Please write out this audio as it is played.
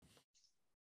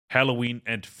Halloween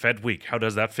and Fed Week. How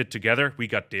does that fit together? We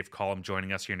got Dave Collum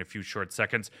joining us here in a few short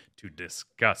seconds to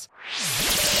discuss.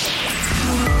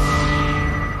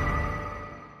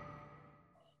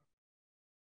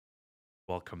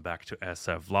 Welcome back to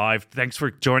SF Live. Thanks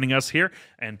for joining us here.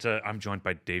 And I'm joined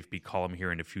by Dave B. Collum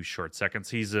here in a few short seconds.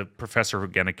 He's a professor of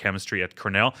organic chemistry at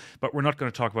Cornell, but we're not going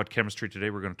to talk about chemistry today.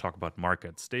 We're going to talk about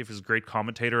markets. Dave is a great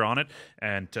commentator on it,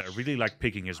 and I really like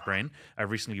picking his brain. I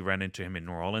recently ran into him in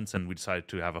New Orleans, and we decided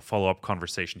to have a follow-up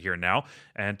conversation here now.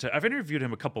 And I've interviewed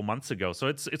him a couple months ago, so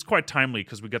it's quite timely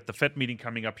because we got the FED meeting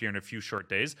coming up here in a few short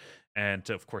days. And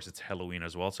of course, it's Halloween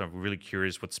as well, so I'm really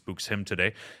curious what spooks him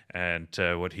today and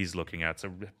what he's looking at. So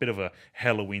a bit of a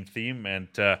Halloween theme. And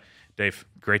Dave,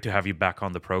 great to have you back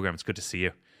on the program. It's good to see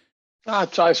you.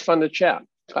 It's always fun to chat.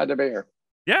 Glad to be here.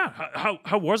 Yeah.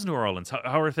 How was New Orleans?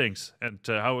 How are things? And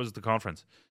how was the conference?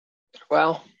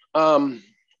 Well, I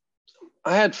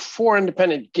had 4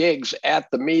 independent gigs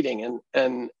at the meeting,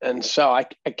 and so I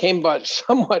came but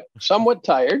somewhat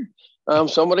tired,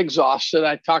 somewhat exhausted.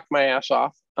 I talked my ass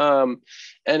off. And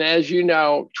as you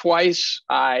know, twice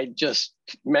I just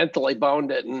mentally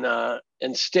boned it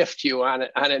and stiffed you on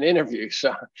an interview.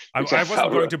 So I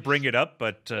wasn't going to bring it up,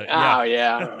 but yeah. Oh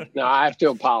yeah, no, I have to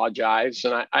apologize,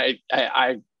 and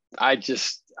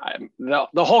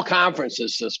the whole conference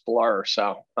is this blur.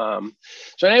 So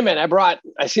anyway,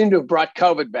 I seem to have brought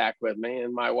COVID back with me,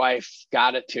 and my wife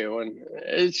got it too, and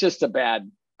it's just a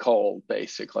bad cold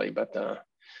basically, but.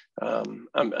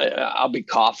 I'll be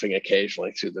coughing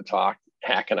occasionally through the talk,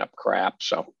 hacking up crap.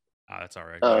 So that's all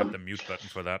right. I got the mute button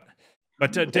for that.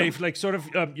 But Dave,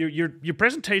 your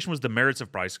presentation was the merits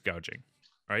of price gouging,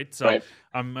 right? So right.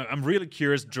 I'm really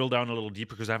curious, drill down a little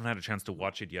deeper because I haven't had a chance to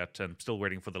watch it yet, and I'm still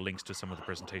waiting for the links to some of the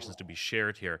presentations to be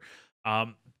shared here.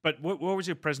 But what was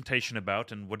your presentation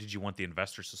about, and what did you want the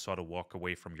investors to sort of walk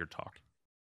away from your talk?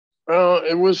 Well,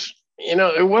 it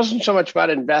wasn't so much about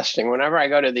investing. Whenever I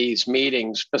go to these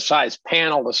meetings, besides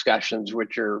panel discussions,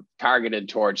 which are targeted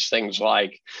towards things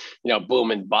like,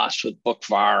 boom and bust with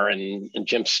Bookvar and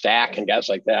Jim Stack and guys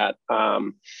like that,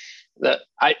 that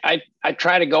I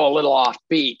try to go a little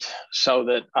offbeat so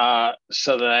that I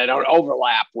don't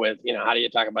overlap with, how do you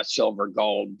talk about silver,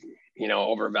 gold,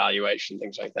 overvaluation,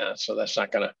 things like that. So it's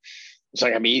not going to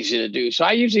be easy to do. So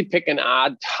I usually pick an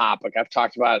odd topic. I've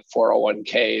talked about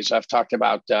 401ks. I talked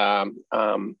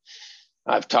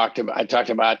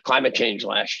about climate change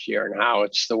last year and how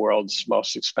it's the world's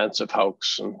most expensive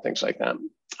hoax and things like that.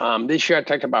 This year I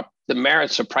talked about the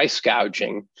merits of price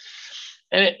gouging,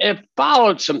 and it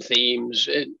followed some themes.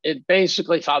 It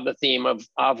basically followed the theme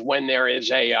of when there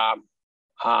is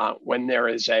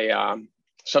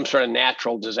some sort of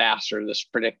natural disaster that's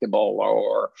predictable,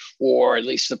 or at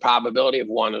least the probability of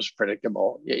one is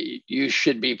predictable. You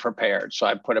should be prepared. So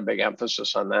I put a big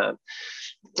emphasis on that,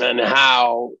 and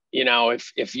how,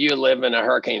 if you live in a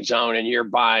hurricane zone and you're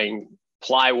buying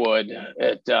plywood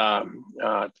at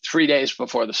 3 days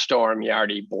before the storm, you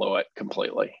already blew it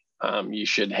completely. You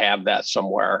should have that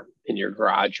somewhere in your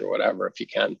garage or whatever if you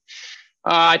can.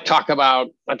 I talked a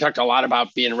lot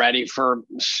about being ready for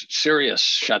serious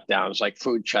shutdowns, like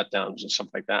food shutdowns and stuff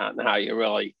like that, and how you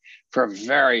really, for a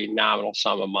very nominal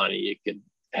sum of money, you could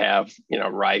have,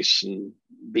 rice and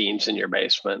beans in your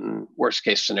basement. And worst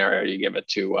case scenario, you give it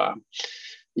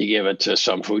to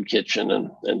some food kitchen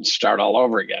and start all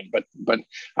over again. But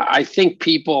I think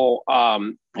people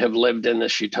have lived in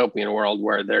this utopian world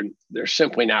where they're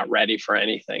simply not ready for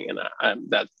anything, and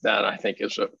that I think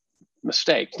is a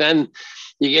mistake. Then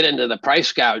you get into the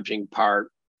price gouging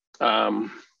part,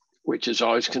 which is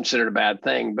always considered a bad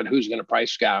thing, but who's going to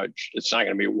price gouge? It's not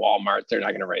going to be Walmart. They're not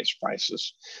going to raise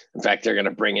prices. In fact, they're going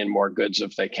to bring in more goods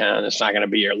if they can. It's not going to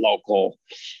be your local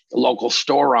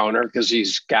store owner because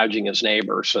he's gouging his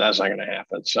neighbor. So that's not going to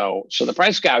happen. So the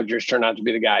price gougers turn out to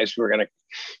be the guys who are going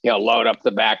to, load up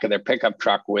the back of their pickup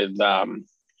truck with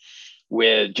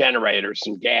generators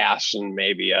and gas and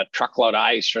maybe a truckload of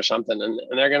ice or something. And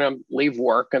they're going to leave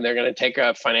work, and they're going to take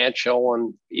a financial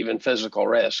and even physical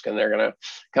risk, and they're going to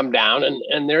come down,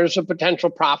 and there's a potential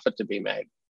profit to be made.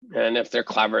 And if they're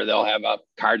clever, they'll have a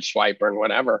card swiper and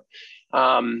whatever.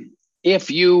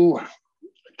 If you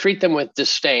treat them with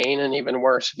disdain, and even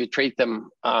worse, if you treat them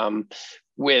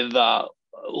with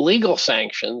legal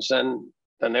sanctions, then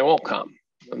they won't come.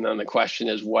 And then the question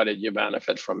is, what did you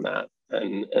benefit from that?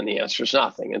 And the answer is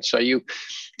nothing. And so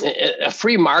a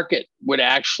free market would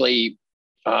actually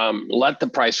let the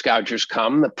price gougers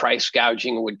come. The price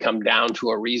gouging would come down to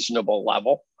a reasonable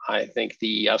level. I think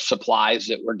the supplies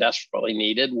that were desperately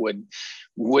needed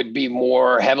would be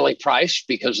more heavily priced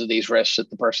because of these risks that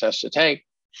the person has to take.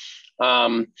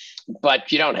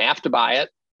 But you don't have to buy it.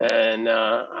 And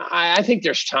I think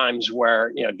there's times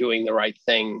where doing the right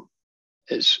thing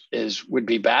would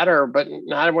be better, but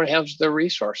not everyone has the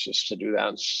resources to do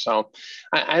that. So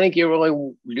I think you really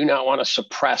do not want to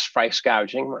suppress price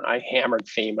gouging. I hammered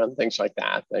FEMA and things like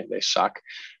that. They suck.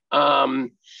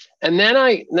 And then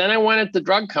I went at the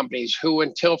drug companies who,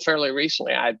 until fairly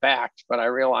recently, I backed, but I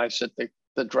realized that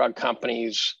the drug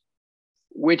companies,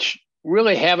 which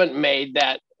really haven't made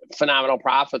that phenomenal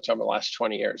profits over the last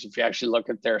 20 years. If you actually look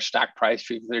at their stock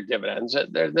price, their dividends,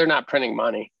 they're not printing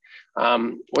money.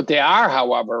 What they are,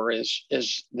 however, is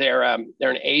they're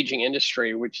an aging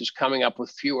industry, which is coming up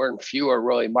with fewer and fewer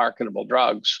really marketable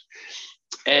drugs.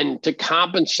 And to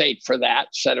compensate for that,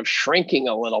 instead of shrinking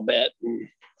a little bit and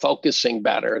focusing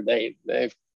better,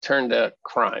 they've turned to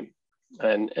crime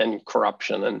and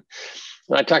corruption. And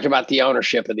when I talked about the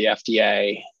ownership of the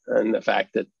FDA and the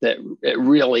fact that it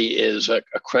really is a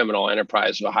criminal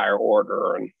enterprise of a higher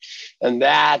order. And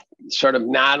that sort of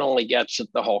not only gets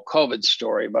at the whole COVID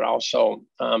story, but also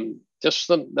just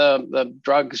the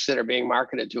drugs that are being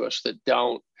marketed to us that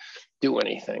don't do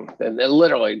anything. They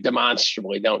literally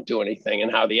demonstrably don't do anything,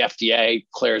 and how the FDA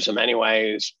clears them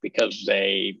anyways because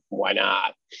why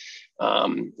not?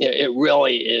 It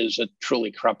really is a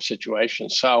truly corrupt situation.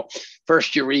 So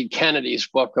first you read Kennedy's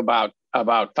book about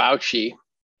Fauci,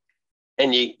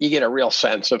 and you get a real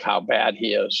sense of how bad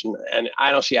he is. And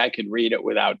I don't see I could read it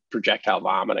without projectile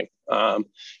vomiting. And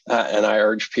I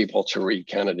urge people to read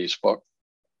Kennedy's book.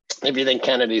 If you think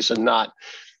Kennedy's a nut,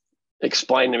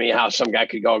 explain to me how some guy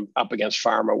could go up against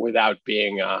pharma without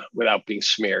being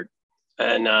smeared.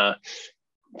 And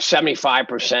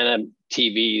 75% of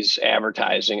TV's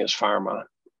advertising is pharma.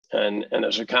 And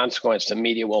as a consequence, the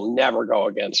media will never go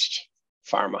against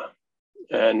pharma.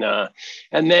 And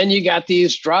then you got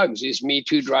these drugs, these Me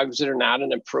Too drugs that are not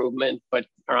an improvement, but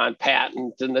are on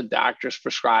patent, and the doctors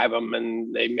prescribe them,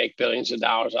 and they make billions of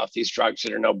dollars off these drugs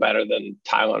that are no better than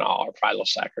Tylenol or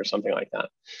Prilosec or something like that.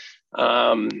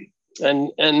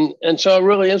 And so it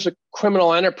really is a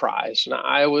criminal enterprise. And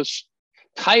I was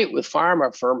tight with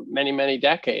pharma for many, many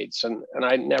decades, and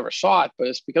I never saw it, but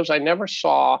it's because I never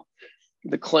saw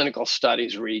the clinical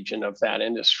studies region of that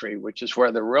industry, which is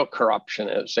where the real corruption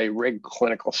is. They rig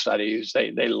clinical studies,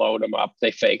 they load them up,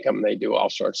 they fake them, they do all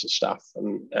sorts of stuff.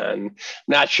 And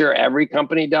not sure every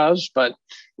company does, but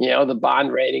the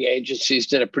bond rating agencies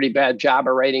did a pretty bad job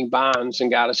of rating bonds and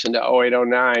got us into 08,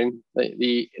 09.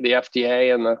 The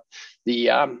FDA and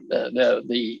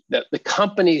the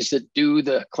companies that do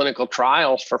the clinical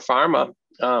trials for pharma,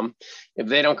 if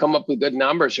they don't come up with good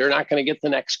numbers, they're not going to get the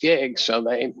next gig. So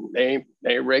they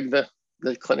rig the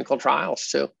clinical trials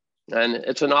too. And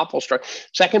it's an awful story.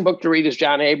 Second book to read is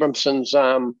John Abramson's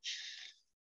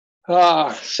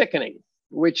Sickening,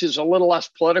 which is a little less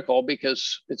political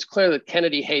because it's clear that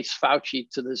Kennedy hates Fauci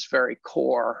to this very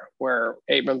core, where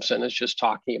Abramson is just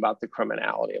talking about the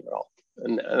criminality of it all.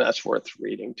 And that's worth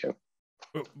reading too.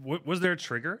 Was there a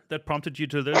trigger that prompted you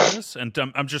to this? And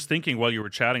I'm just thinking while you were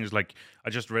chatting, is like, I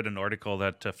just read an article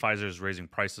that Pfizer is raising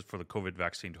prices for the COVID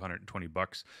vaccine to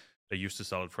 $120. They used to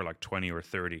sell it for like 20 or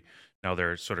 30. Now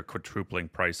they're sort of quadrupling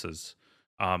prices.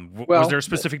 Was there a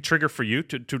specific trigger for you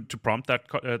to prompt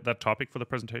that topic for the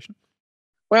presentation?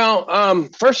 Well,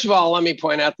 first of all, let me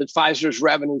point out that Pfizer's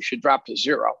revenue should drop to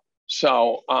zero.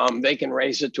 So they can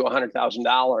raise it to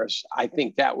 $100,000. I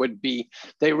think that would be,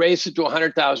 they raise it to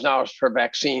 $100,000 per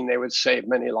vaccine, they would save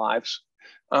many lives.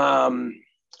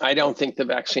 I don't think the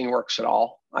vaccine works at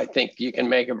all. I think you can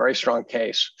make a very strong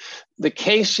case. The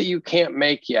case that you can't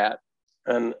make yet,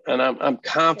 and I'm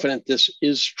confident this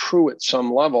is true at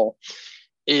some level,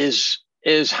 is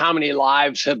how many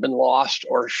lives have been lost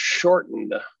or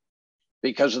shortened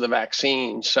because of the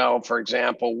vaccine. So, for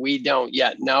example, we don't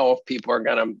yet know if people are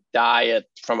going to die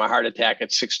from a heart attack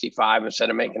at 65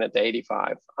 instead of making it to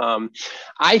 85.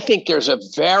 I think there's a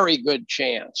very good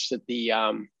chance that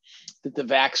the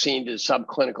vaccine did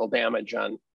subclinical damage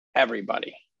on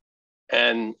everybody.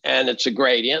 And it's a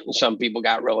gradient, and some people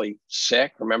got really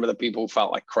sick. Remember the people who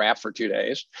felt like crap for 2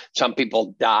 days? Some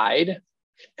people died.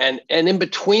 And in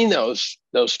between those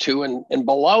two and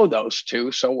below those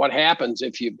two, so what happens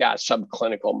if you've got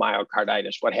subclinical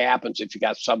myocarditis? What happens if you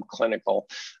got subclinical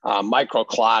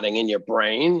microclotting in your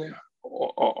brain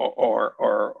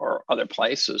or other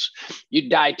places? You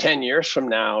die 10 years from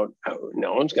now,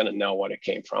 no one's going to know what it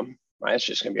came from, right? It's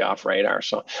just going to be off radar.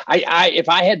 So if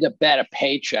I had to bet a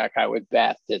paycheck, I would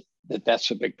bet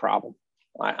that's a big problem.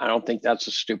 I don't think that's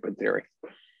a stupid theory.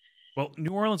 Well,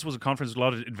 New Orleans was a conference. A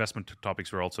lot of investment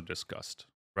topics were also discussed,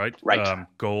 right? Right.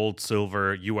 Gold,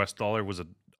 silver, U.S. dollar was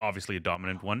obviously a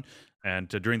dominant one. And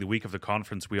during the week of the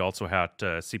conference, we also had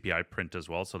CPI print as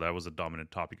well. So that was a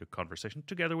dominant topic of conversation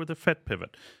together with the Fed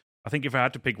pivot. I think if I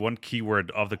had to pick one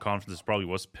keyword of the conference, it probably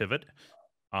was pivot,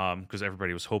 because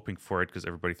everybody was hoping for it, because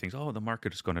everybody thinks, oh, the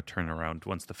market is going to turn around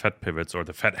once the Fed pivots, or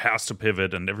the Fed has to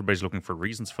pivot, and everybody's looking for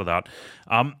reasons for that.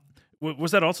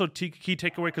 Was that also key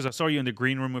takeaway? Because I saw you in the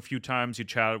green room a few times. You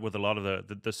chatted with a lot of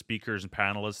the speakers and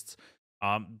panelists.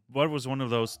 What was one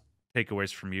of those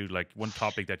takeaways from you, like one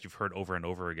topic that you've heard over and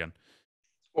over again?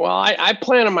 Well, I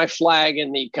planted my flag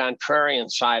in the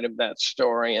contrarian side of that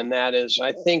story, and that is,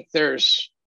 I think there's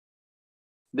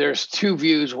two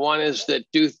views. One is that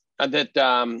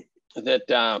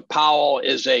Powell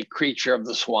is a creature of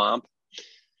the swamp,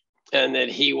 and that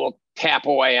he will tap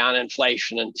away on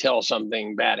inflation until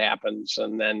something bad happens,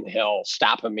 and then he'll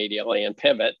stop immediately and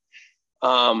pivot.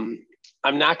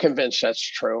 I'm not convinced that's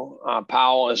true.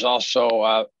 Powell is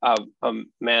also a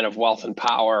man of wealth and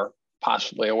power,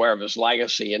 possibly aware of his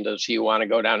legacy, and does he want to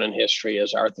go down in history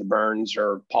as Arthur Burns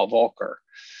or Paul Volcker?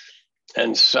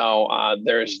 And so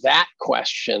there's that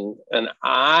question, and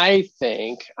I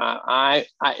think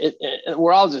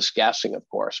we're all just guessing, of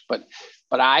course, but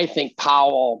I think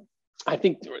Powell. I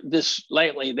think this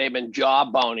lately they've been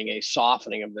jawboning a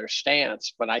softening of their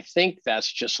stance, but I think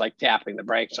that's just like tapping the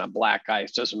brakes on black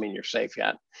ice. Doesn't mean you're safe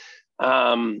yet.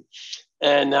 I'm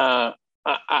not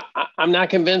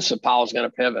convinced that Powell's going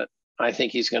to pivot. I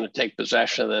think he's going to take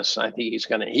possession of this. I think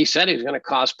he said he was going to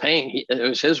cause pain. It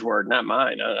was his word, not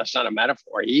mine. That's not a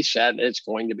metaphor. He said it's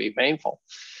going to be painful.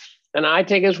 And I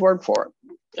take his word for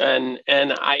it.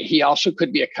 And he also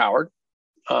could be a coward.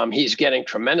 He's getting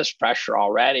tremendous pressure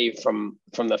already from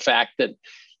the fact that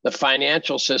the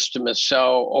financial system is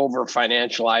so over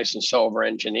financialized and so over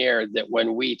engineered that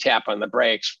when we tap on the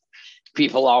brakes,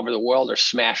 people all over the world are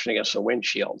smashing against the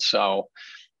windshield. So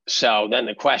then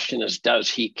the question is, does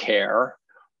he care?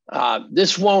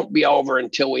 This won't be over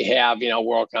until we have,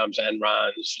 WorldCom's,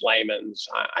 Enron's, Lehman's.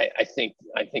 I think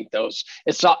those.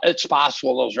 It's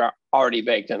possible those are already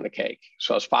baked in the cake.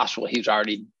 So it's possible he's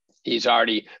already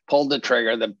pulled the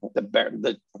trigger.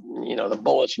 The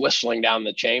bullet's whistling down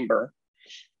the chamber,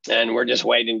 and we're just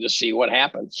waiting to see what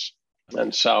happens.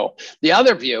 And so the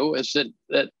other view is that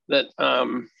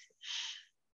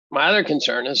my other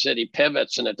concern is that he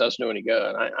pivots and it doesn't do any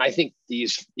good. I think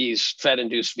these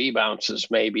Fed-induced V-bounces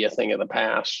may be a thing of the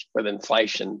past with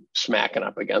inflation smacking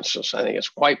up against us. I think it's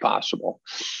quite possible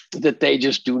that they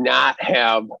just do not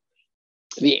have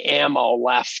the ammo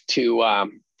left to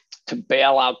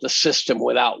bail out the system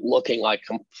without looking like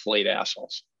complete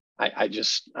assholes. I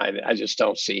just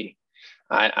don't see.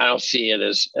 I don't see it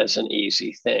as an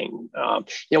easy thing.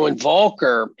 When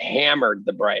Volcker hammered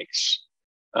the brakes,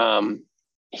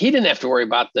 he didn't have to worry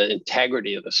about the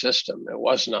integrity of the system. It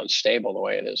wasn't unstable the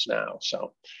way it is now.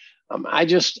 So I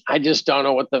just don't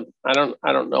know I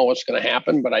don't know what's going to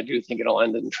happen, but I do think it'll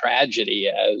end in tragedy,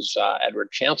 as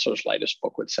Edward Chancellor's latest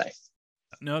book would say.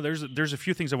 No, there's a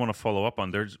few things I want to follow up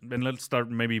on. And let's start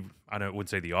maybe, I would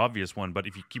say the obvious one, but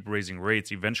if you keep raising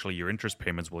rates, eventually your interest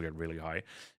payments will get really high.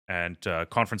 And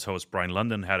conference host Brian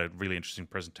London had a really interesting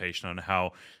presentation on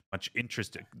how much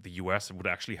interest the U.S. would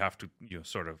actually have to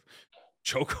sort of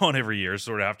choke on every year,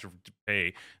 sort of have to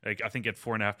pay. Like, I think at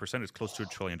 4.5%, it's close to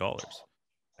 $1 trillion.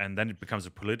 And then it becomes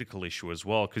a political issue as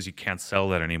well, because you can't sell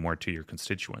that anymore to your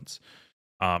constituents.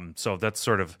 So that's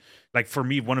sort of, like, for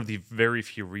me, one of the very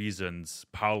few reasons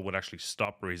Powell would actually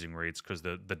stop raising rates, because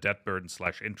the debt burden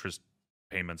 / interest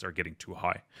payments are getting too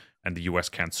high, and the U.S.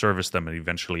 can't service them, and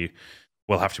eventually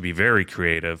will have to be very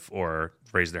creative or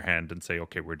raise their hand and say,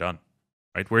 okay, we're done.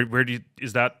 Right? Where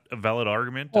is that a valid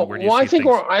argument? I think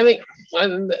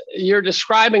you're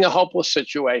describing a hopeless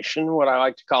situation, what I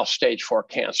like to call stage 4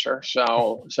 cancer.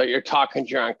 So you're talking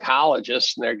to your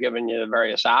oncologist, and they're giving you the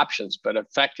various options, but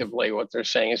effectively what they're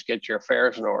saying is get your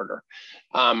affairs in order.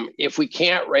 If we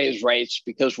can't raise rates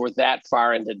because we're that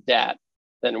far into debt,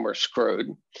 then we're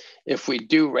screwed. If we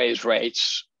do raise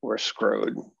rates, we're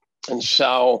screwed. And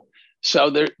so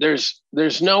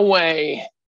there's no way.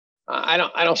 I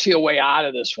don't see a way out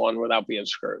of this one without being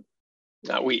screwed.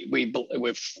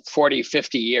 With 40,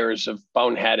 50 years of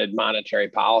boneheaded monetary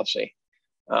policy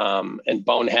and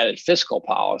boneheaded fiscal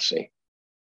policy.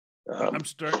 I'm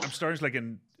starting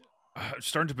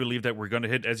to believe that we're going to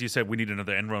hit, as you said, we need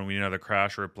another Enron, we need another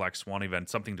crash or a black swan event,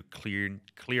 something to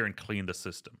clear and clean the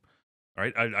system.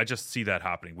 Right, I just see that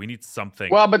happening. We need something.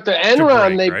 Well, but the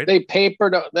Enron they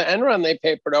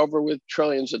papered over with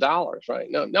trillions of dollars, right?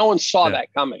 No one saw that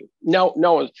coming. No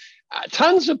one.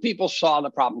 Tons of people saw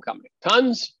the problem coming.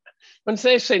 Tons. when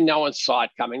they say no one saw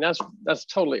it coming, that's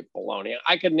totally baloney.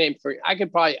 I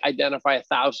could probably identify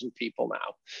 1,000 people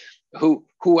now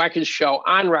who I could show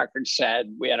on record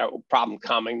said we had a problem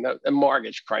coming. The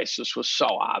mortgage crisis was so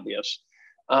obvious.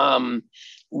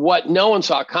 What no one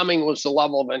saw coming was the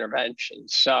level of intervention.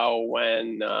 So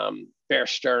when Bear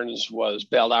Stearns was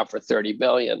bailed out for $30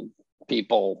 billion,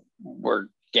 people were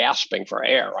gasping for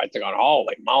air, right? They're going,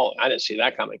 holy moly, I didn't see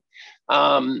that coming.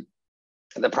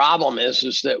 The problem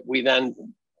is that we then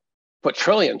put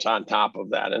trillions on top of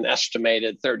that, an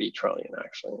estimated 30 trillion,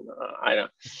 actually.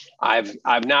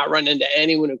 I've not run into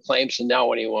anyone who claims to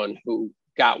know anyone who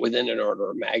got within an order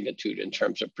of magnitude in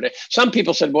terms of predict. Some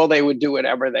people said, well, they would do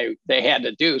whatever they had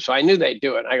to do. So I knew they'd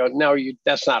do it. I go, no,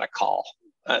 that's not a call.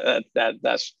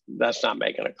 That's not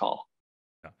making a call.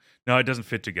 No, it doesn't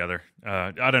fit together.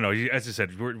 I don't know. As you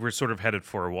said, we're sort of headed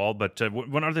for a wall. But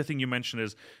one other thing you mentioned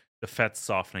is the Fed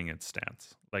softening its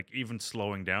stance, like even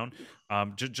slowing down.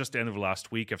 Just the end of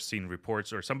last week, I've seen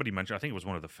reports, or somebody mentioned, I think it was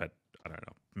one of the Fed, I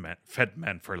don't know, Fed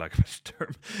men for lack of a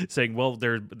term, saying, well,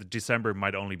 December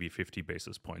might only be 50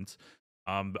 basis points.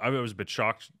 I was a bit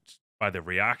shocked by the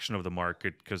reaction of the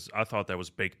market because I thought that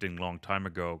was baked in a long time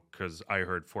ago because I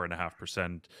heard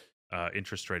 4.5%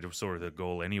 interest rate was sort of the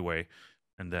goal anyway.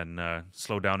 And then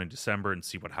slow down in December and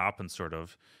see what happens, sort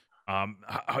of.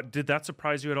 Did that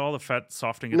surprise you at all, the Fed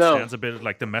softening its stance a bit,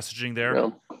 like the messaging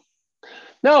there?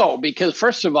 No, because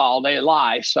first of all, they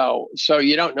lie. So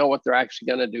you don't know what they're actually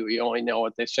going to do. You only know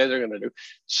what they say they're going to do.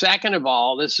 Second of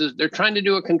all, they're trying to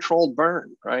do a controlled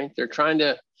burn, right? They're trying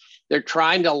to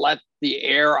let the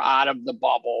air out of the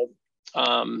bubble.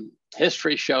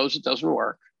 History shows it doesn't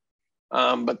work.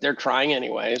 But they're trying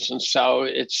anyways. And so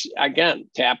it's, again,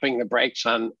 tapping the brakes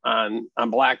on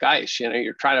black ice.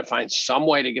 You're trying to find some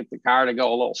way to get the car to go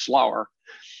a little slower.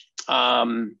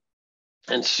 And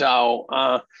so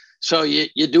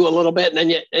you do a little bit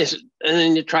and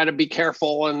then you try to be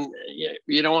careful, and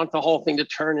you don't want the whole thing to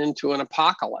turn into an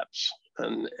apocalypse.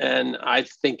 And I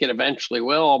think it eventually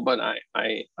will, but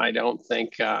I don't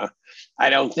think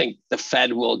the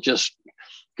Fed will just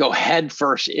go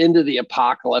headfirst into the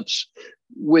apocalypse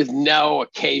with no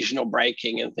occasional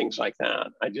braking and things like that.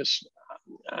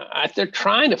 They're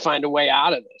trying to find a way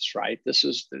out of this, right?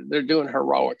 They're doing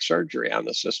heroic surgery on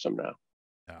the system now.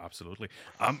 Yeah, absolutely.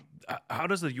 How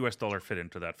does the US dollar fit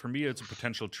into that? For me, it's a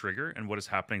potential trigger, and what is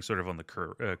happening sort of on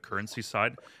the currency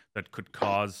side that could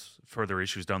cause further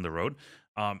issues down the road.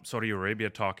 Saudi Arabia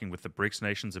talking with the BRICS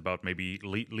nations about maybe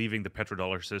leaving the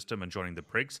petrodollar system and joining the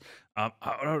BRICS.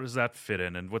 How does that fit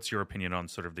in? And what's your opinion on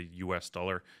sort of the US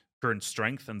dollar current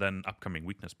strength and then upcoming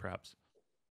weakness, perhaps?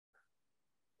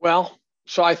 Well,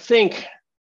 so I think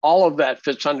all of that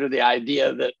fits under the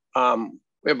idea that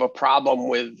we have a problem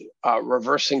with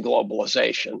reversing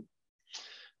globalization.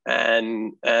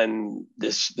 And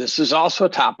this is also a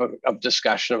topic of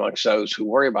discussion amongst those who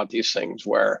worry about these things,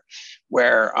 where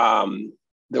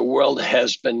the world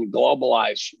has been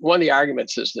globalized. One of the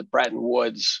arguments is that Bretton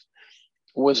Woods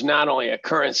was not only a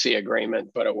currency agreement,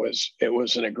 but it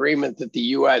was an agreement that the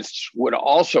U.S. would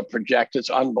also project its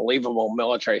unbelievable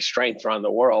military strength around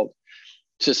the world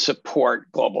to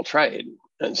support global trade.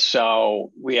 And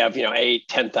so we have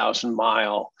 10,000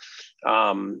 mile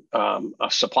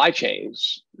supply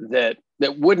chains that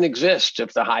wouldn't exist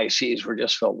if the high seas were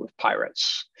just filled with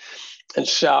pirates. And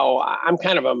so I'm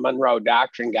kind of a Monroe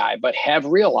Doctrine guy, but have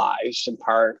realized, in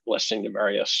part listening to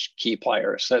various key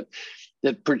players,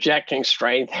 that projecting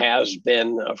strength has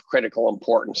been of critical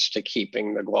importance to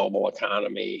keeping the global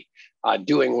economy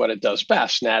doing what it does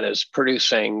best, and that is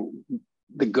producing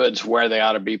the goods where they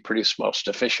ought to be produced most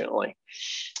efficiently.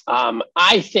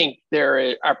 I think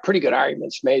there are pretty good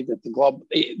arguments made that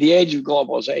the age of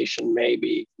globalization may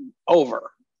be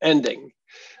over, ending.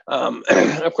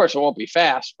 Of course, it won't be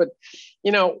fast, but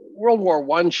World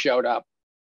War I showed up.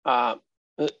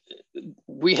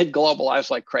 We had globalized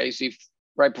like crazy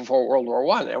right before World War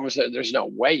I. There's no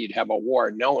way you'd have a war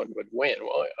and no one would win.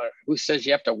 Well, who says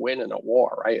you have to win in a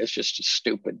war, right? It's just a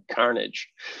stupid carnage.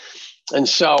 And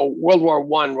so World War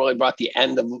I really brought the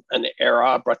end of an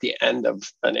era, brought the end of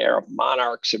an era of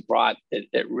monarchs.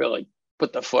 It really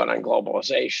put the foot on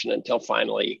globalization until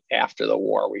finally, after the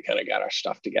war, we kind of got our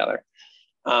stuff together.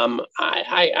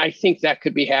 I think that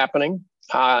could be happening.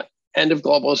 End of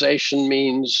globalization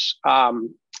means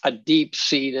a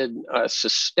deep-seated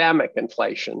systemic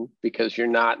inflation because you're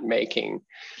not making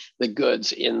the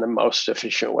goods in the most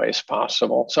efficient ways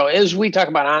possible. So as we talk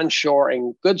about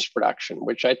onshoring goods production,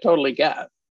 which I totally get,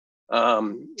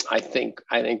 I think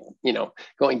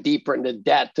going deeper into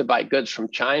debt to buy goods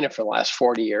from China for the last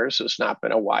 40 years has not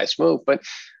been a wise move. But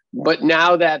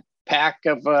now that pack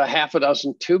of half a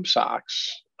dozen tube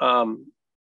socks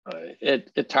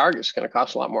at Target's going to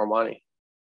cost a lot more money.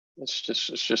 It's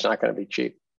just not going to be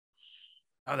cheap.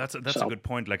 Oh, that's a good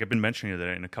point. Like I've been mentioning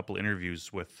it in a couple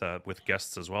interviews with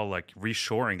guests as well. Like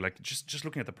reshoring, like just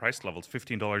looking at the price levels,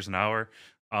 $15 an hour.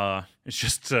 It's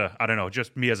just I don't know.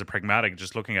 Just me as a pragmatic,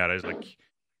 just looking at it, is like,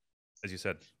 as you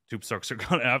said, tube socks are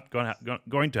going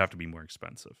to have to be more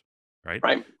expensive, right?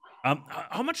 Right.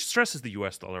 How much stress is the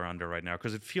U.S. dollar under right now?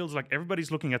 Because it feels like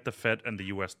everybody's looking at the Fed and the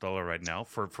U.S. dollar right now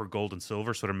for gold and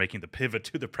silver, sort of making the pivot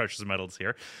to the precious metals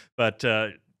here. But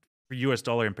for U.S.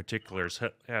 dollar in particular,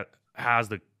 has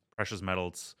the precious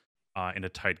metals in a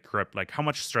tight grip. Like, how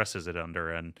much stress is it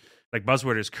under? And like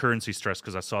buzzword is currency stress,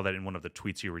 because I saw that in one of the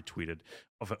tweets you retweeted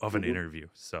of an interview.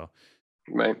 So,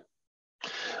 right.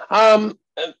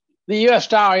 The U.S.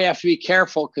 dollar, you have to be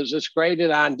careful because it's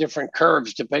graded on different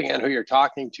curves depending on who you're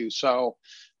talking to. So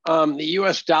the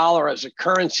U.S. dollar as a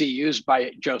currency used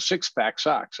by Joe Sixpack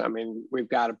sucks. I mean, we've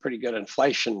got a pretty good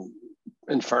inflation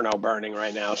inferno burning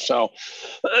right now. So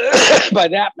by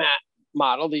that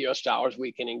model, the U.S. dollar is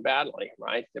weakening badly,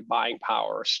 right? The buying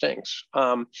power stinks.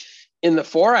 In the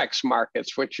Forex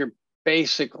markets, which are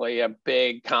basically a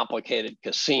big, complicated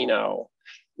casino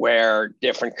where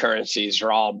different currencies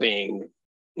are all being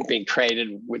traded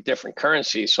with different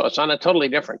currencies. So it's on a totally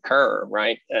different curve,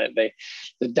 right? The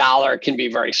dollar can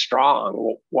be very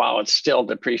strong while it's still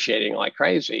depreciating like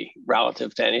crazy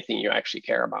relative to anything you actually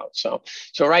care about. So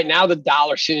right now the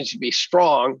dollar seems to be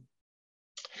strong.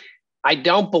 I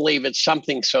don't believe it's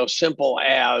something so simple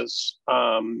as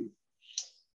a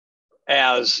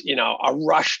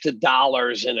rush to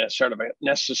dollars in a sort of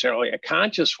necessarily a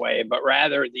conscious way, but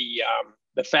rather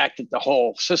the fact that the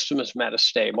whole system is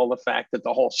metastable, the fact that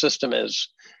the whole system is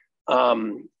a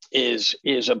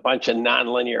bunch of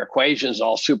nonlinear equations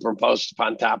all superimposed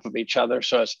upon top of each other.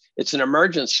 So it's an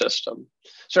emergent system.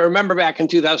 So remember back in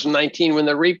 2019 when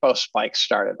the repo spike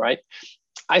started, right?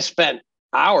 I spent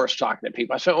hours talking to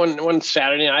people. I spent one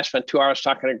Saturday night, I spent 2 hours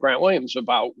talking to Grant Williams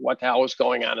about what the hell was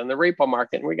going on in the repo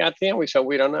market. And we got to the end, we said,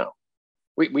 we don't know.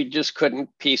 We just couldn't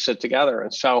piece it together.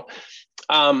 And so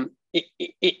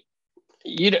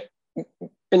in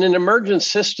an emergent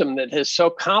system that is so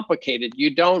complicated,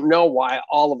 you don't know why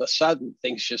all of a sudden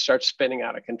things just start spinning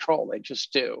out of control. They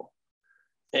just do.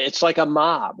 It's like a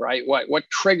mob, right? What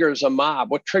triggers a mob?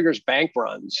 What triggers bank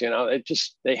runs?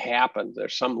 They happen.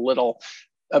 There's some little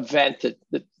event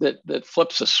that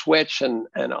flips a switch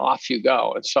and off you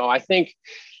go. And so I think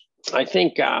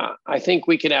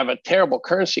we can have a terrible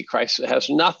currency crisis. It has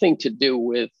nothing to do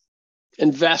with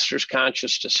investors'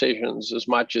 conscious decisions as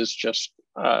much as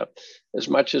the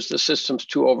system's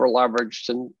too over leveraged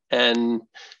and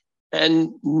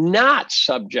not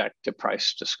subject to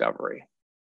price discovery.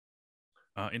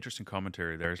 Interesting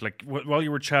commentary there. It's like while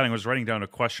you were chatting, I was writing down a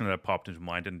question that popped into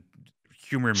mind and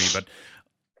humor me. But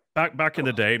back in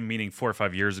the day, meaning 4 or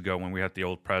 5 years ago, when we had the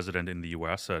old president in the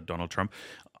U.S., Donald Trump,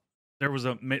 there was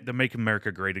the "Make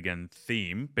America Great Again"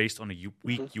 theme based on a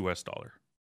weak U.S. dollar.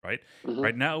 Right. Mm-hmm.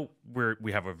 Right now,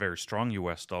 we have a very strong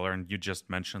U.S. dollar, and you just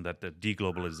mentioned that the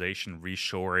deglobalization,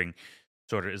 reshoring,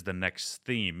 sort of is the next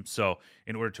theme. So,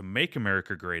 in order to make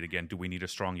America great again, do we need a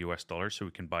strong U.S. dollar so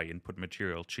we can buy input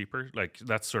material cheaper? Like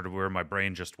that's sort of where my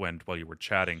brain just went while you were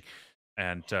chatting,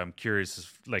 and I'm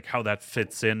curious, like how that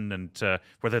fits in, and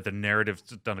whether the narrative's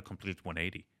done a complete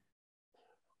 180.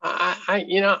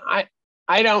 I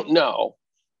don't know,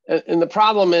 and the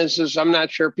problem is I'm not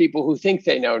sure people who think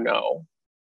they know.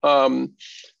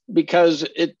 Because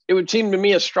it would seem to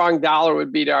me a strong dollar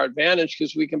would be to our advantage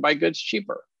because we can buy goods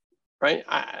cheaper, right?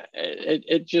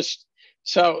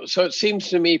 So it seems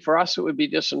to me for us it would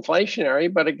be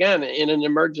disinflationary. But again, in an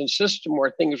emergent system where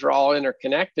things are all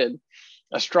interconnected,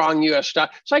 a strong U.S.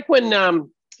 dollar. It's like when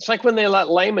they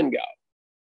let Lehman go.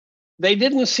 They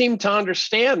didn't seem to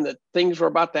understand that things were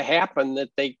about to happen that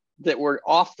were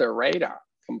off their radar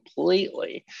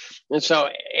completely. And so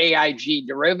AIG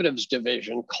derivatives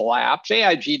division collapsed.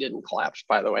 AIG didn't collapse,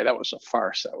 by the way. That was a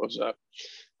farce.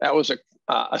 That was a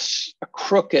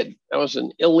crooked, that was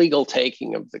an illegal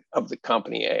taking of the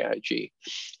company AIG.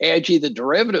 AIG, the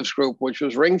derivatives group, which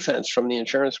was ring fenced from the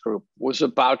insurance group, was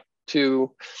about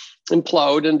to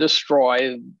implode and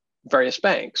destroy various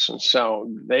banks. And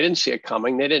so they didn't see it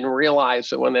coming. They didn't realize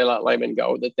that when they let Lehman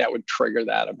go, that would trigger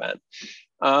that event.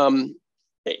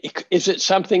 Is it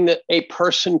something that a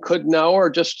person could know, or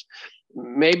just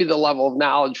maybe the level of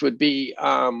knowledge would be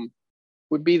that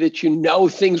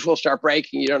things will start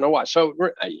breaking, you don't know what. So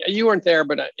you weren't there,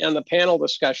 but on the panel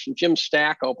discussion, Jim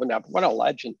Stack opened up. What a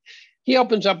legend! He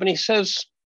opens up and he says,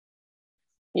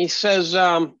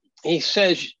 he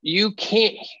says you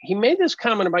can't. He made this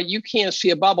comment about you can't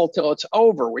see a bubble till it's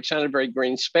over, which sounded very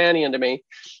Greenspanian to me,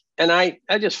 and I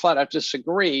just flat out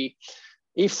disagree.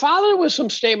 He followed with some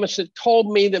statements that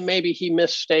told me that maybe he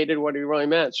misstated what he really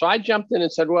meant. So I jumped in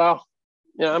and said, "Well,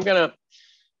 I'm gonna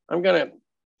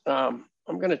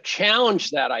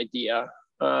challenge that idea.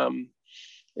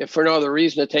 If for no other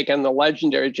reason, to take on the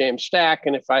legendary James Stack,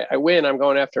 and if I win, I'm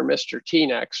going after Mr. T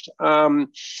next."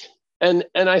 And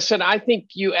I said, I think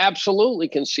you absolutely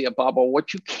can see a bubble.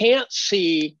 What you can't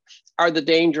see are the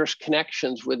dangerous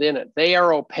connections within it. They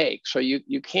are opaque. So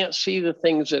you can't see the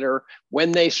things that are,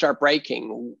 when they start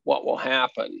breaking, what will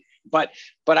happen. But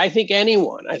I think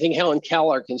I think Helen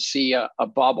Keller can see a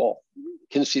bubble,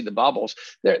 can see the bubbles.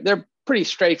 They're pretty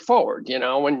straightforward.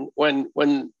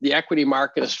 When the equity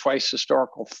market is twice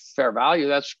historical fair value,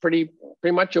 that's pretty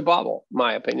much a bubble, in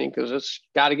my opinion, because it's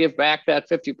got to give back that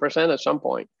 50% at some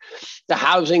point. The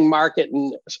housing market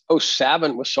in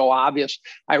 2007 was so obvious.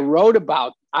 I wrote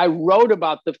about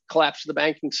the collapse of the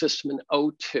banking system in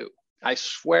 2002. I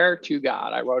swear to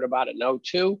God, I wrote about it in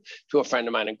 2002 to a friend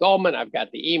of mine in Goldman. I've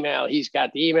got the email. He's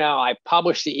got the email. I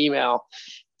published the email.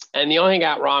 And the only thing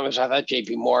I got wrong is I thought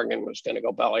JP Morgan was going to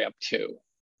go belly up too.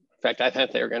 In fact, I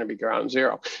thought they were going to be ground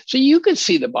zero. So you could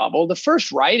see the bubble. The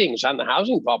first writings on the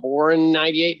housing bubble were in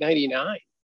 98, 99.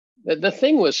 The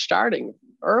thing was starting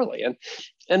early.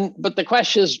 But the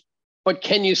question is, but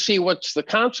can you see what's the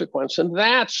consequence? And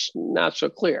that's not so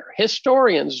clear.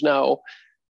 Historians know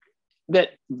that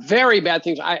very bad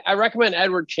things. I recommend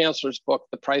Edward Chancellor's book,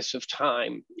 The Price of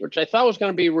Time, which I thought was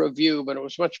going to be a review, but it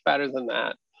was much better than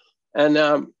that.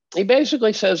 And he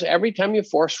basically says every time you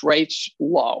force rates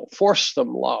low, force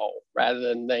them low rather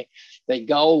than they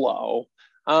go low,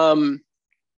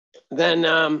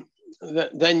 then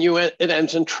it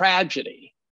ends in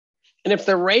tragedy. And if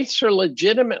the rates are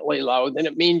legitimately low, then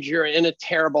it means you're in a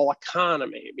terrible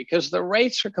economy because the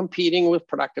rates are competing with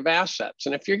productive assets.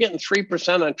 And if you're getting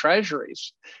 3% on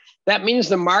treasuries, that means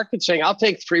the market's saying, I'll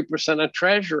take 3% on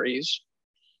treasuries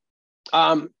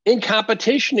in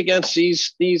competition against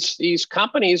these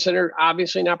companies that are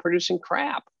obviously not producing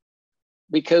crap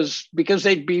because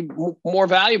they'd be more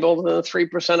valuable than the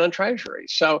 3% on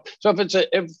treasuries. So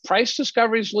if price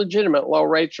discovery is legitimate, low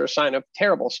rates are a sign of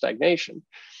terrible stagnation.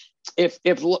 If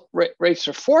rates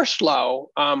are forced low,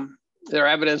 they're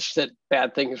evidence that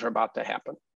bad things are about to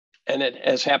happen. And it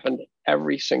has happened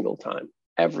every single time.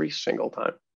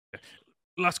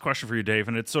 Last question for you, Dave,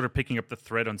 and it's sort of picking up the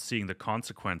thread on seeing the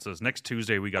consequences. Next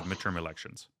Tuesday, we got midterm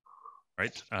elections,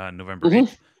 right? November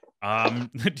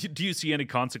 8th. Do you see any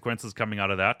consequences coming out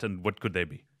of that, and what could they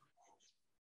be?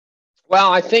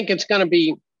 Well, I think it's going to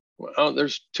be,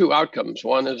 there's two outcomes.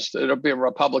 One is it'll be a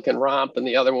Republican romp, and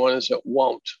the other one is it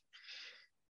won't.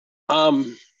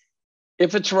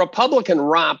 If it's a Republican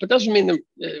romp, it doesn't mean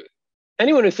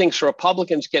anyone who thinks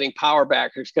Republicans getting power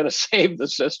back is going to save the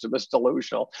system is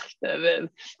delusional.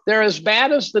 They're as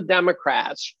bad as the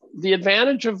Democrats. The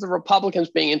advantage of the Republicans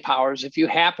being in power is if you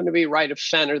happen to be right of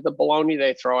center, the baloney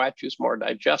they throw at you is more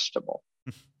digestible.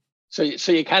 So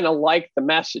you kind of like the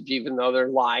message, even though they're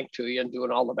lying to you and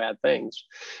doing all the bad things.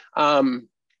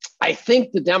 I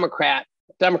think the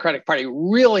Democratic Party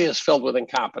really is filled with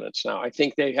incompetence now. I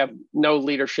think they have no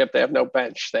leadership. They have no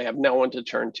bench. They have no one to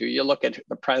turn to. You look at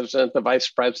the president, the vice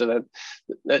president,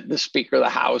 the speaker of the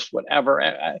House, whatever.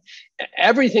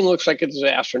 Everything looks like a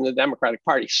disaster in the Democratic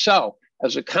Party. So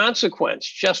as a consequence,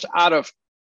 just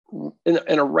in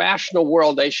a rational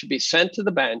world, they should be sent to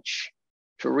the bench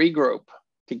to regroup,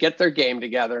 to get their game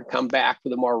together and come back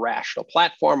with a more rational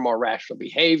platform, more rational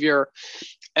behavior.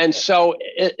 And so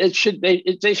they should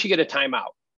get a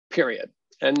timeout, period.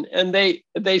 And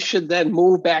they should then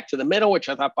move back to the middle, which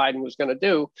I thought Biden was going to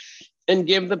do, and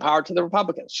give the power to the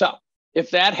Republicans. So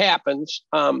if that happens,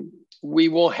 we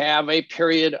will have a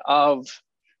period of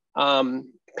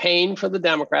pain for the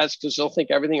Democrats because they'll think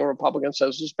everything a Republican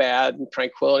says is bad, and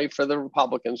tranquility for the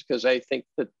Republicans because they think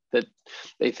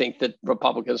that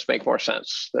Republicans make more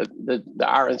sense, that the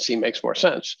RNC makes more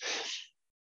sense.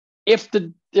 If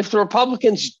the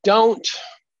Republicans don't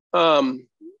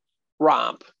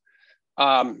romp,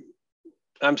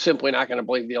 I'm simply not going to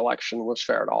believe the election was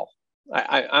fair at all.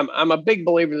 I'm a big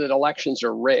believer that elections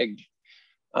are rigged.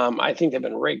 I think they've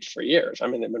been rigged for years. I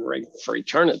mean, they've been rigged for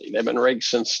eternity. They've been rigged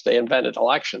since they invented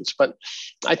elections. But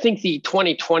I think the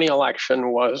 2020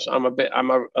 election was, I'm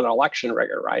an election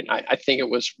rigger, right? I think it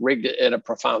was rigged at a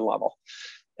profound level.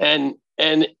 And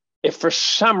if for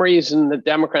some reason the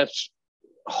Democrats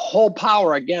hold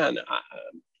power again,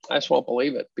 I just won't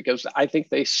believe it because I think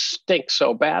they stink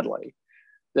so badly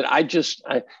that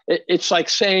it's like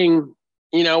saying,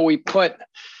 we put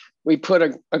we put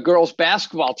a girls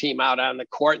basketball team out on the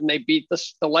court and they beat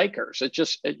the Lakers.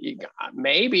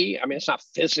 Maybe, I mean, it's not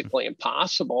physically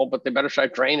impossible, but they better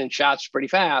start draining shots pretty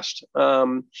fast.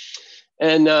 And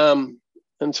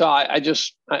so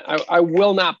I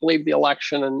will not believe the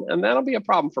election, and that'll be a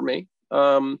problem for me.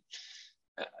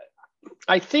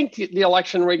 I think the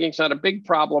election rigging is not a big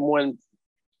problem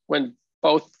when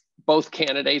both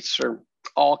candidates or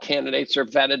all candidates are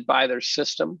vetted by their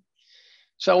system.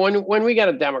 So when we got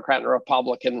a Democrat and a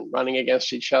Republican running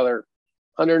against each other,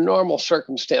 under normal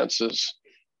circumstances,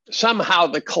 somehow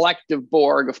the collective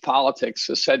Borg of politics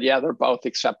has said, yeah, they're both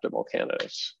acceptable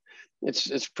candidates.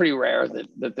 It's pretty rare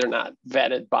that they're not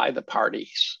vetted by the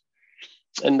parties.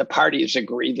 And the parties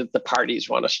agree that the parties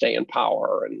want to stay in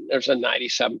power. And there's a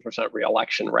 97%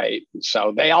 reelection rate. And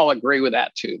so they all agree with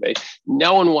that too.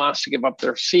 No one wants to give up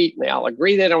their seat, and they all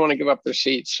agree they don't want to give up their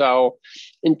seat. So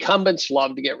incumbents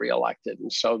love to get reelected.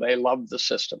 And so they love the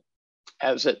system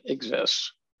as it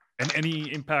exists. And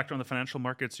any impact on the financial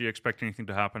markets? Do you expect anything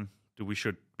to happen? Do we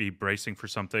should be bracing for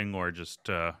something, or just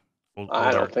I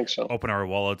don't think so. Open our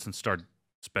wallets and start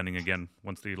spending again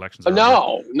once the elections are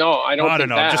No, over? I don't. I don't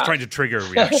know. I'm just trying to trigger a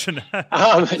reaction.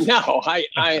 I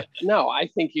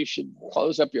think you should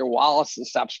close up your wallets and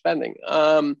stop spending.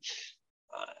 No,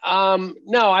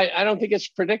 I don't think it's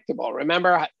predictable.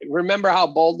 Remember how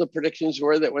bold the predictions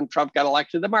were that when Trump got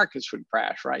elected, the markets would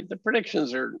crash, right? The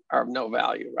predictions are of no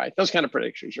value, right? Those kind of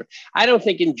predictions are. I don't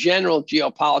think in general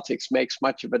geopolitics makes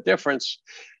much of a difference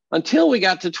until we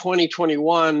got to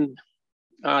 2022,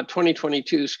 and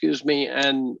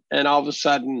all of a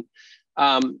sudden,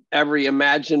 every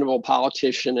imaginable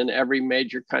politician in every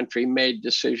major country made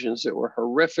decisions that were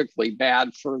horrifically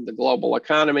bad for the global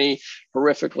economy,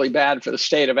 horrifically bad for the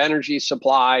state of energy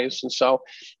supplies. And so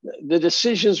the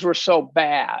decisions were so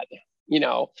bad,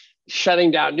 shutting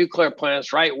down nuclear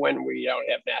plants right when we don't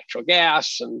have natural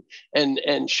gas,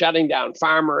 and shutting down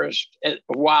farmers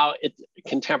while it's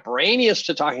contemporaneous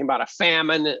to talking about a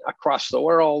famine across the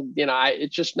world.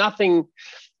 It's just nothing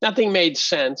made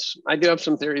sense. I do have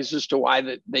some theories as to why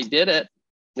they did it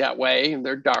that way, and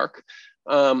they're dark.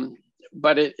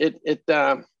 But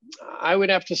I would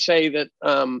have to say that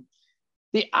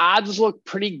the odds look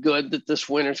pretty good that this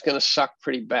winter's going to suck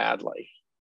pretty badly.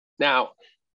 Now,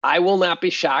 I will not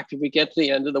be shocked if we get to the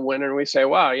end of the winter and we say,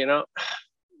 wow,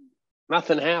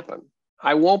 nothing happened.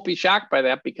 I won't be shocked by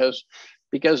that because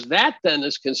that then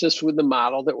is consistent with the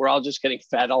model that we're all just getting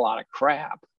fed a lot of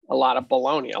crap, a lot of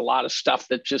baloney, a lot of stuff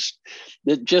that just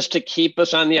to keep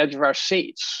us on the edge of our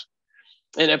seats.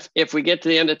 And if we get to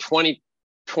the end of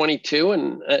 2022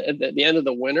 and at the end of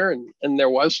the winter and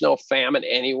there was no famine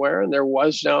anywhere, and there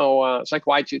was no, it's like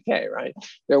Y2K, right?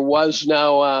 There was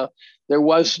no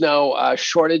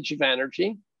shortage of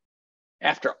energy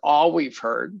after all we've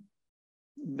heard,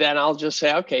 then I'll just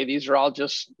say, okay, this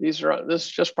is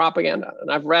just propaganda.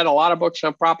 And I've read a lot of books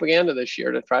on propaganda this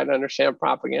year to try to understand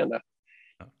propaganda.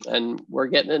 And we're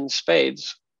getting in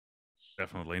spades.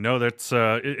 Definitely. No, that's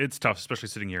it's tough, especially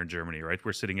sitting here in Germany, right?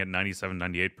 We're sitting at 97,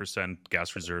 98%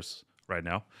 gas reserves right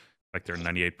now. Like they're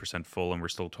 98% full, and we're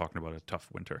still talking about a tough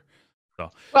winter. So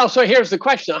here's the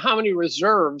question. How many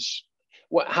reserves,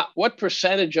 what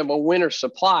percentage of a winter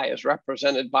supply is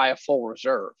represented by a full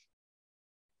reserve?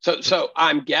 So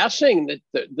I'm guessing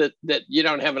that you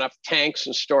don't have enough tanks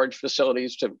and storage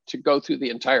facilities to go through the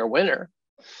entire winter.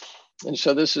 And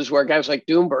so this is where guys like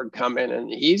Doomberg come in,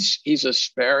 and he's a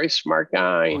very smart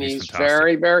guy, and he's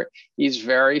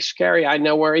very scary. I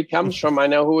know where he comes from. I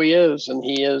know who he is, and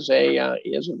he is a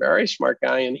very smart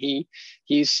guy, and he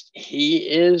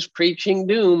is preaching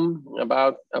doom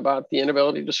about the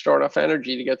inability to store enough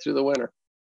energy to get through the winter.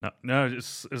 No,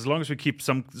 as long as we keep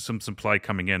some supply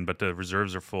coming in, but the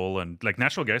reserves are full, and like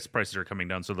natural gas prices are coming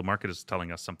down, so the market is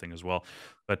telling us something as well.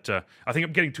 But I think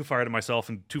I'm getting too far out of myself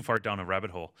and too far down a rabbit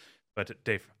hole. But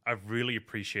Dave, I really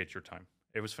appreciate your time.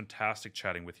 It was fantastic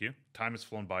chatting with you. Time has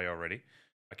flown by already.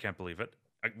 I can't believe it.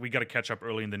 We got to catch up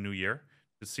early in the new year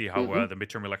to see how the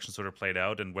midterm elections sort of played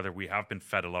out and whether we have been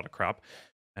fed a lot of crap,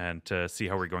 and see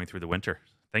how we're going through the winter.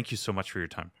 Thank you so much for your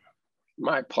time.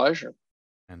 My pleasure.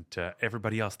 And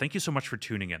everybody else, thank you so much for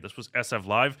tuning in. This was SF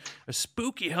Live, a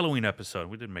spooky Halloween episode.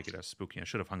 We didn't make it as spooky. I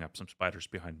should have hung up some spiders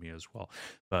behind me as well.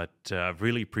 But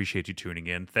really appreciate you tuning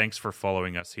in. Thanks for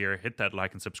following us here. Hit that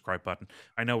like and subscribe button.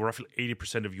 I know roughly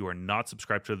 80% of you are not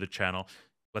subscribed to the channel.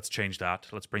 Let's change that.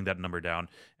 Let's bring that number down.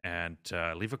 And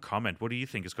leave a comment. What do you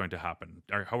think is going to happen?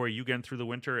 How are you getting through the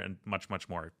winter? And much, much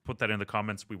more. Put that in the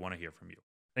comments. We want to hear from you.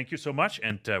 Thank you so much.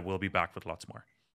 And we'll be back with lots more.